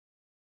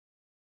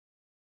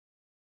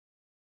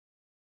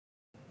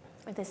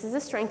if this is a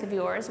strength of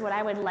yours, what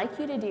I would like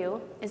you to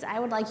do is I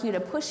would like you to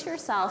push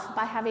yourself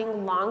by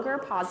having longer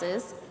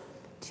pauses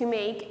to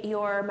make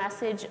your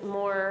message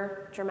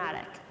more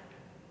dramatic.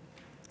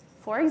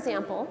 For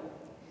example,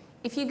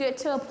 if you get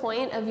to a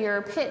point of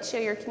your pitch or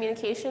your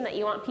communication that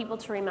you want people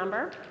to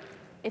remember,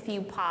 if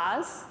you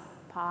pause,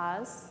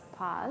 pause,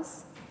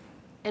 pause,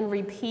 and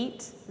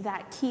repeat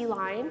that key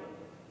line,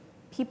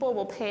 people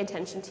will pay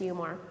attention to you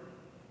more.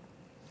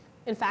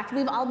 In fact,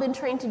 we've all been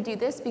trained to do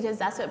this because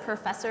that's what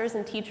professors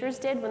and teachers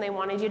did when they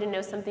wanted you to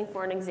know something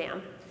for an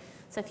exam.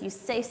 So if you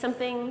say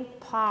something,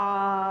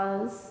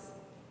 pause,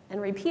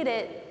 and repeat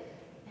it,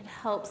 it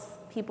helps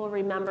people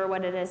remember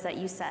what it is that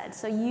you said.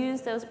 So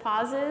use those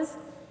pauses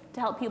to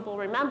help people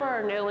remember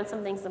or know when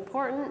something's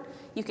important.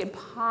 You could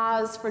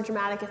pause for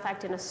dramatic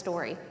effect in a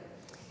story.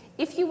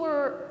 If you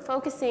were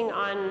focusing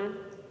on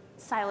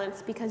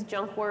silence because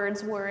junk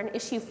words were an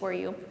issue for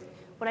you,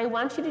 what I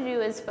want you to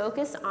do is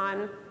focus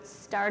on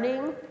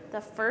starting the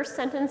first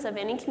sentence of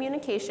any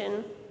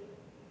communication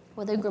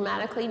with a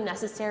grammatically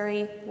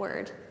necessary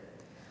word.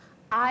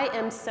 I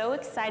am so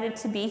excited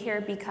to be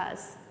here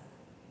because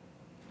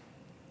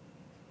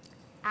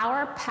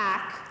our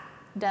pack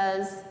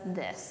does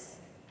this.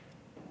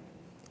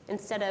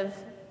 Instead of,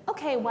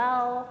 okay,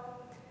 well,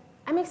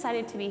 I'm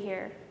excited to be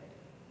here.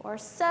 Or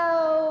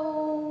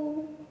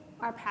so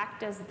our pack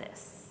does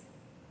this.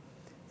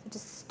 So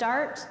just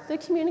start the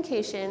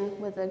communication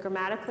with a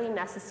grammatically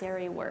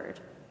necessary word.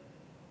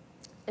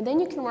 And then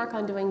you can work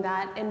on doing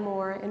that in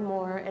more and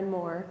more and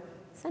more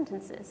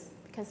sentences,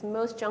 because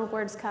most junk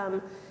words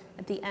come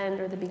at the end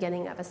or the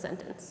beginning of a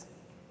sentence.